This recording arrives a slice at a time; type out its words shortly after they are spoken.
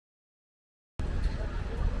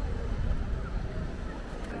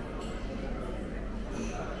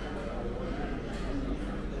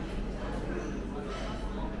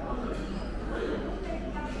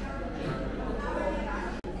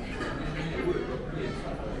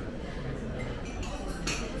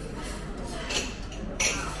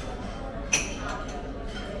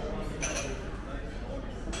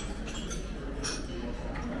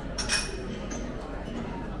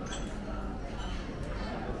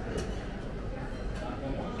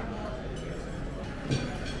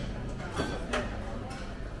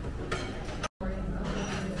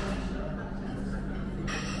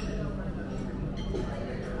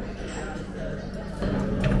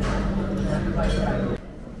Good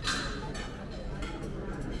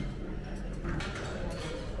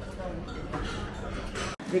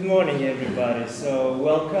morning, everybody. So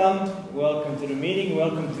welcome to the meeting,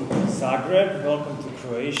 welcome to Zagreb, welcome to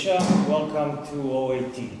Croatia, welcome to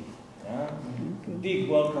OAT. Yeah? Big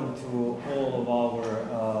welcome to all of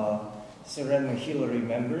our Serena Hillary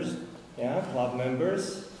members, club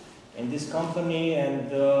members in this company,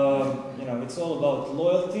 and it's all about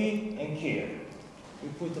loyalty and care. We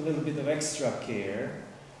put a little bit of extra care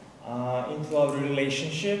into our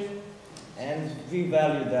relationship, and we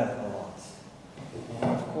value that a lot. And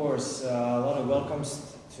of course, a lot of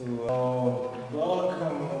welcomes to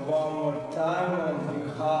welcome one more time on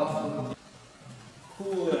behalf of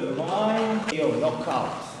Who Am I?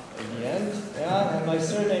 Knockout at the end. Yeah, and my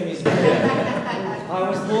surname is Ben. I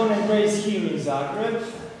was born and raised here in Zagreb.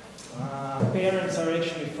 Parents are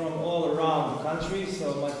actually from all around the country.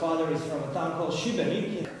 So my father is from a town called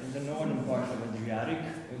Šibenik in the northern part of Adriatic.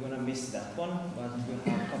 We're gonna miss that one, but we'll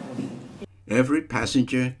have a couple of. Every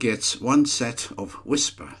passenger gets one set of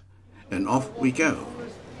whisper, and off we go.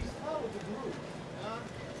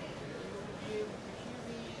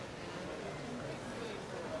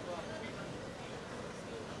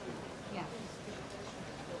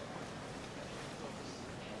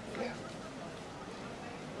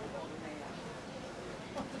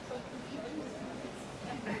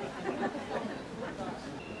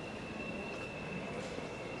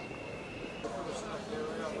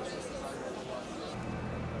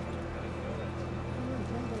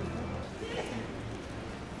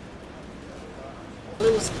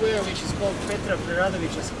 Little square which is called Petra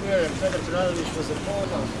Preradovića Square, and Petra Preradović was a poet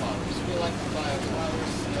of flowers. We like to buy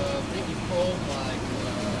flowers, really cold, like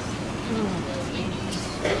ladies.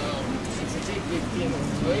 It's a big thing in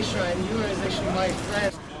Croatia, and Jura is actually my friend.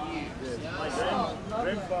 Yes, my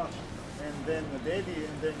grandpa, and then daddy,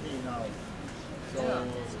 and then me now. So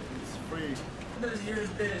it's free. When does your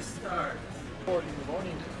day start? 4 in the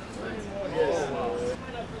morning. Yes. Oh, wow.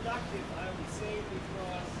 Kind of productive, I would say,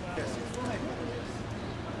 because Yes, it's fine.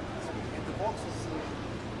 And the boxes.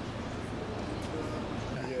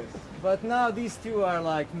 Yes. But now these two are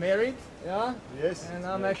like married, yeah? Yes. And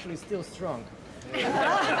I'm actually still strong.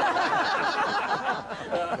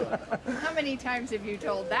 How many times have you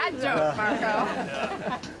told that joke, Marco?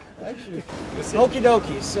 Actually. Okie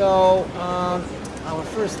dokie. So our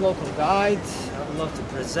first local guide, I would love to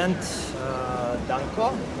present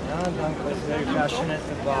Danko. Yeah, Danko is very passionate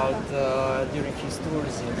about during his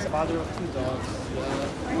tours. He's father of 2 dogs.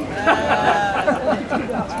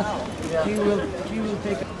 He will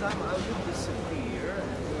take a time. I will disappear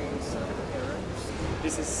and doing some errands.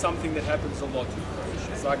 This is something that happens a lot in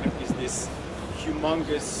Croatia. Zagreb is this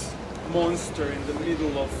humongous monster in the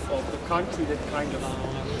middle of the country that kind of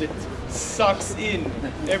that sucks in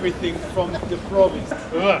everything from the province.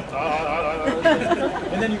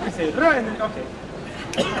 And then you can say, and then, okay.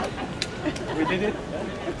 We did it.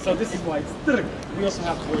 So this is why it's. We also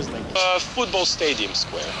have words like football stadium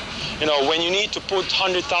square. You know, when you need to put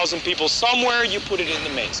 100,000 people somewhere, you put it in the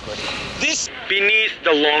main square. This beneath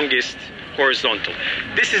the longest horizontal.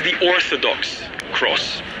 This is the Orthodox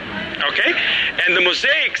cross. Okay? And the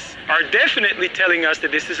mosaics are definitely telling us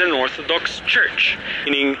that this is an Orthodox church.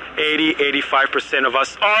 Meaning 80-85% of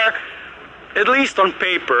us are, at least on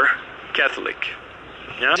paper, Catholic.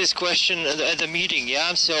 Yeah? This question at the meeting,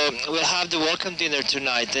 yeah? So we'll have the welcome dinner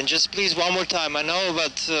tonight, and just please one more time, I know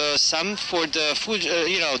about some for the food,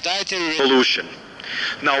 dietary Solution.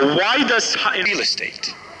 Now, why does real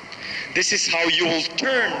estate? This is how you will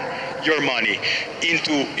turn your money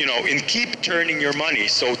into, and keep turning your money.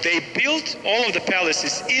 So they built all of the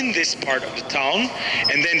palaces in this part of the town,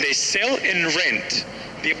 and then they sell and rent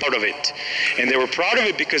the part of it. And they were proud of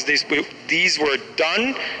it because these were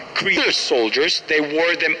done, creator soldiers, they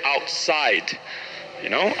wore them outside,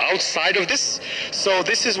 outside of this. So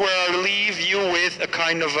this is where I leave you with a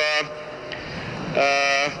kind of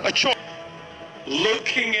a choice.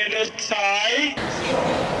 Looking at a tie.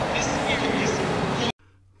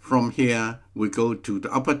 From here, we go to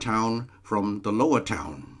the upper town from the lower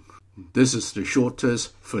town. This is the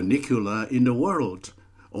shortest funicular in the world,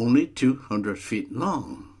 only 200 feet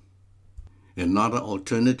long. Another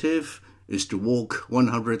alternative is to walk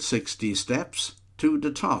 160 steps to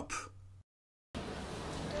the top.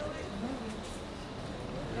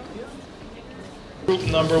 Group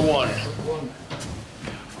number 1.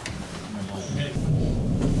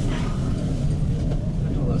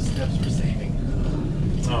 All those steps we're saving.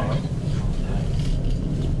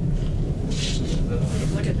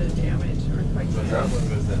 Look at the damage.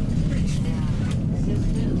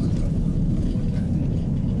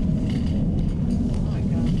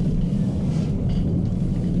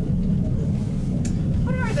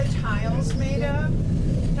 tiles made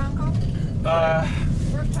of, Danko?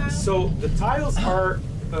 Roof tiles? So the tiles are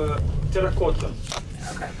terracotta.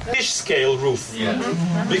 Fish scale roof,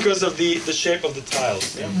 because of the shape of the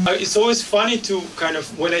tiles. It's always funny to kind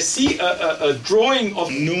of, when I see a drawing of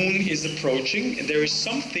noon is approaching, and there is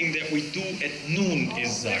something that we do at noon in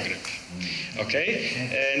Zagreb, okay?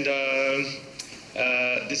 And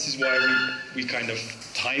this is why we kind of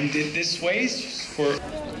timed it this way for.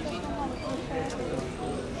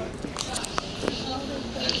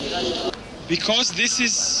 Because this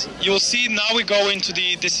is, you'll see now we go into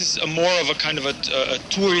this is more of a kind of a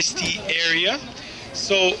touristy area.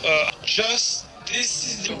 So just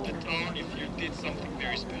this is the town if you did something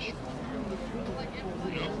very special.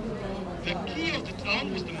 You know, the key of the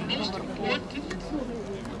town was the most important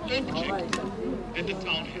object that the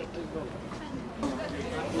town had.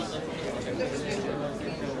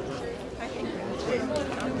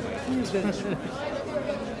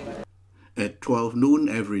 At 12 noon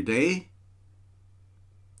every day,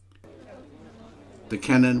 the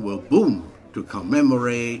cannon will boom to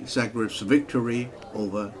commemorate Zagreb's victory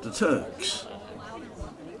over the Turks.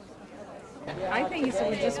 I think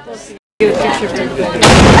we're just supposed to get a picture of everybody.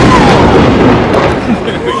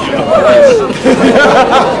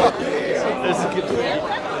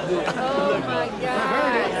 Oh my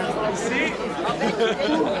God. See?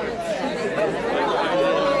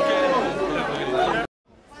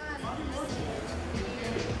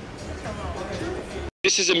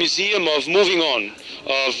 This is a museum of moving on,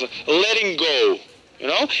 of letting go, you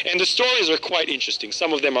know? And the stories are quite interesting.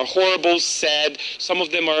 Some of them are horrible, sad, some of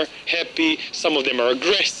them are happy, some of them are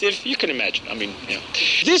aggressive. You can imagine, I mean, you know.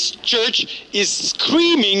 This church is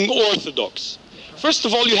screaming Orthodox. First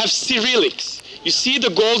of all, you have Cyrillics. You see the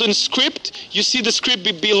golden script, you see the script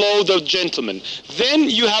below the gentleman. Then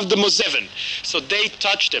you have the Moseven. So they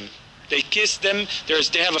touch them, they kiss them,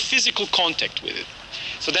 they have a physical contact with it.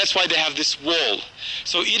 So that's why they have this wall.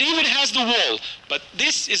 So it even has the wall, but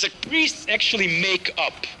this is a priests actually make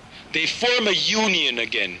up. They form a union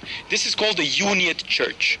again. This is called the Uniate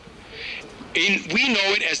Church. We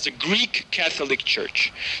know it as the Greek Catholic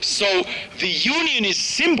Church. So the union is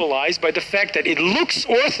symbolized by the fact that it looks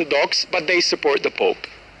Orthodox, but they support the Pope.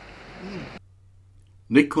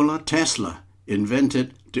 Nikola Tesla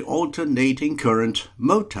invented the alternating current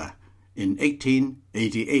motor in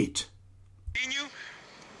 1888.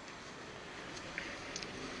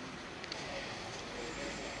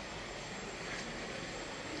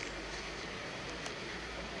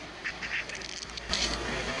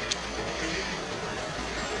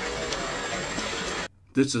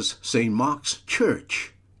 This is St. Mark's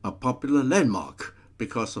Church, a popular landmark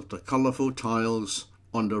because of the colorful tiles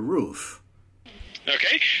on the roof.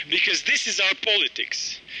 Okay, because this is our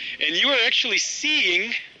politics. And you are actually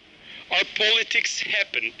seeing our politics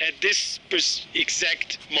happen at this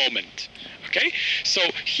exact moment. Okay, so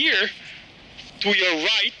here, to your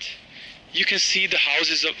right, you can see the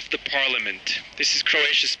houses of the parliament. This is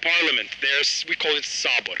Croatia's parliament. We call it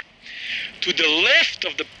Sabor. To the left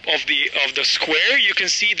of the square, you can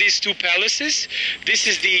see these two palaces. This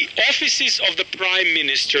is the offices of the Prime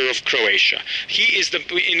Minister of Croatia.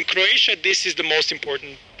 In Croatia, this is the most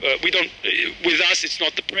important. With us, it's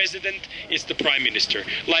not the president; it's the Prime Minister,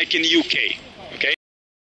 like in UK. Okay.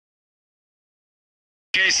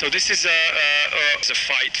 Okay, so this is a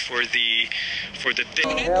fight for the.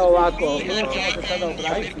 Evo ovako, mi ćemo se sada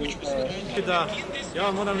obratiti. Da, ja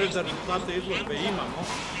vam moram reći da rezultate izložbe imamo.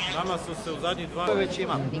 Nama su se u zadnjih dva već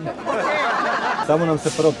imam. Samo nam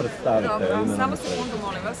se prvo predstavite. Samo sekundu,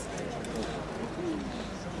 molim vas.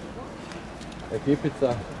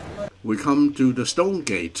 Ekipica. We come to the stone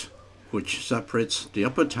gate, which separates the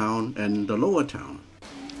upper town and the lower town.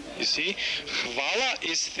 You see,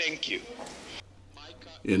 hvala is thank you.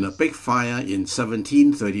 In a big fire in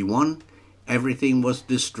 1731, everything was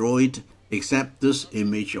destroyed except this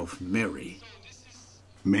image of Mary.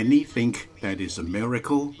 Many think that is a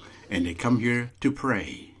miracle, and they come here to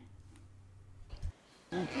pray.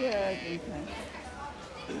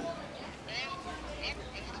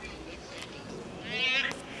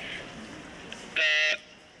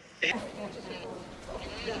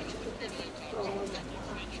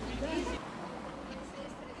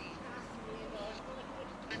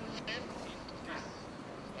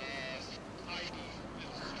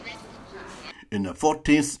 In the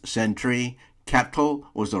 14th century, Kappel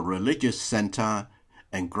was a religious center,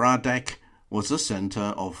 and Gradec was a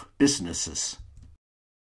center of businesses.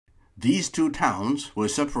 These two towns were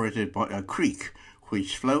separated by a creek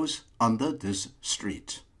which flows under this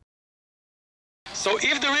street. So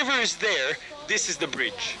if the river is there, this is the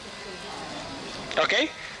bridge. Okay?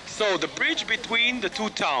 So the bridge between the two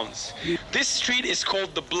towns. This street is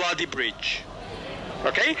called the Bloody Bridge.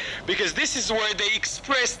 Okay? Because this is where they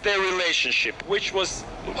expressed their relationship, which was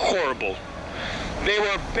horrible. They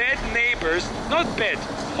were bad neighbors, not bad,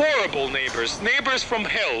 horrible neighbors, neighbors from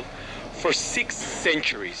hell for 6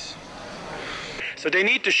 centuries. So they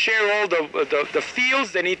need to share all the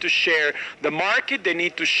fields, they need to share the market, they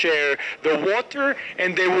need to share the water,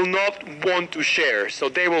 and they will not want to share. So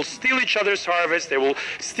they will steal each other's harvest, they will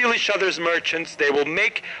steal each other's merchants, they will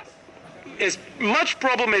make as much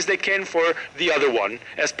problem as they can for the other one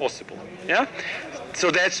as possible. Yeah?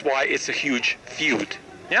 So that's why it's a huge feud.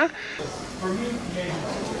 Yeah?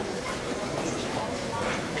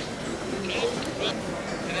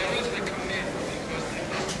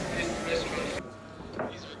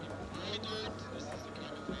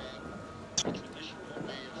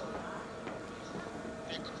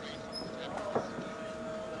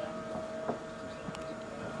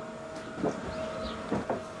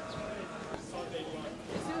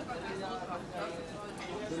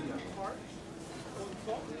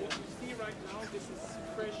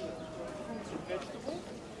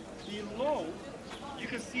 Below, you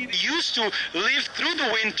can see we used to live through the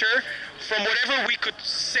winter from whatever we could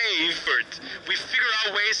save. We figure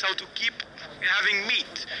out ways how to keep having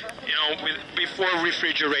meat, you know, before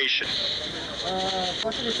refrigeration.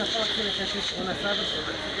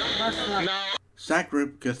 Now,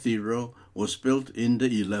 Zagreb Cathedral was built in the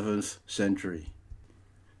 11th century.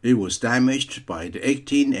 It was damaged by the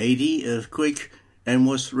 1880 earthquake and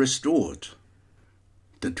was restored.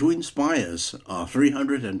 The twin spires are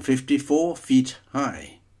 354 feet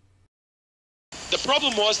high. the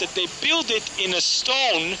problem was that they built it in a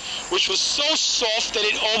stone which was so soft that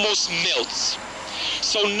it almost melts.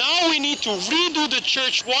 So now we need to redo the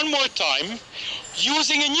church one more time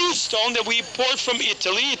using a new stone that we imported from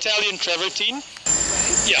Italy, Italian travertine.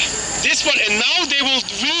 Yeah, this one, and now they will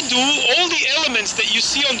redo all the elements that you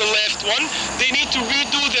see on the left one, they need to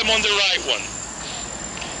redo them on the right one.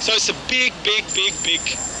 So it's a big, big, big, big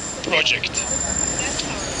project.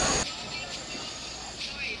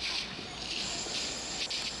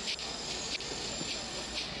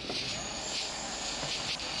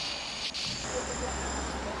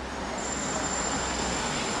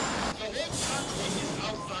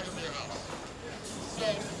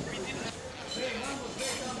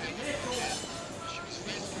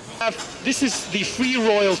 This is the Free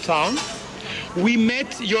Royal Town. We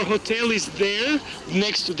met, your hotel is there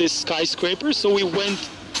next to this skyscraper, so we went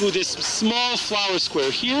to this small flower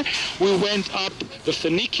square here. We went up the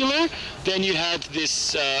funicular, then you had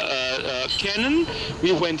this cannon.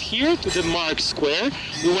 We went here to the Mark Square.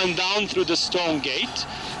 We went down through the Stone Gate,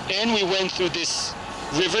 and we went through this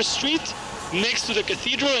River Street next to the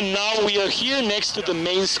cathedral, and now we are here next to the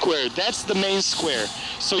main square. That's the main square.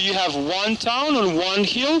 So you have one town on one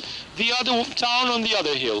hill, the other town on the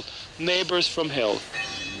other hill. Neighbors from hell.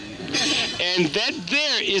 And that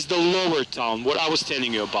there is the lower town, what I was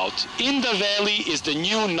telling you about. In the valley is the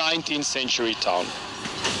new 19th century town.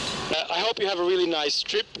 I hope you have a really nice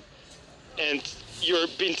trip, and you're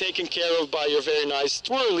being taken care of by your very nice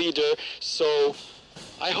tour leader, so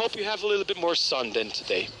I hope you have a little bit more sun than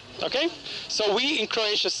today. Okay? So we in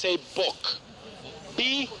Croatia say bok.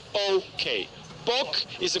 B-O-K. Bok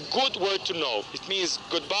is a good word to know. It means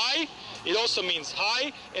goodbye, it also means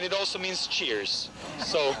hi, and it also means cheers.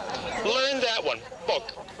 So learn that one,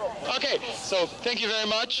 bok. Okay, so thank you very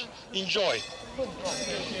much. Enjoy.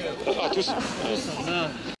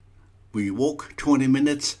 We walk 20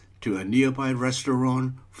 minutes to a nearby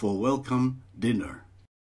restaurant for welcome dinner.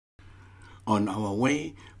 On our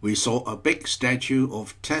way, we saw a big statue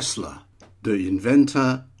of Tesla, the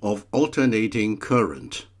inventor of alternating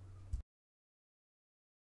current.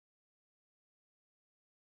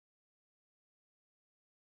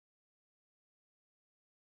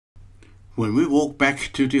 When we walked back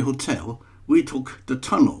to the hotel, we took the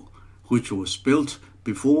tunnel, which was built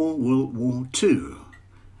before World War II.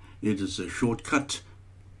 It is a shortcut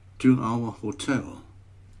to our hotel.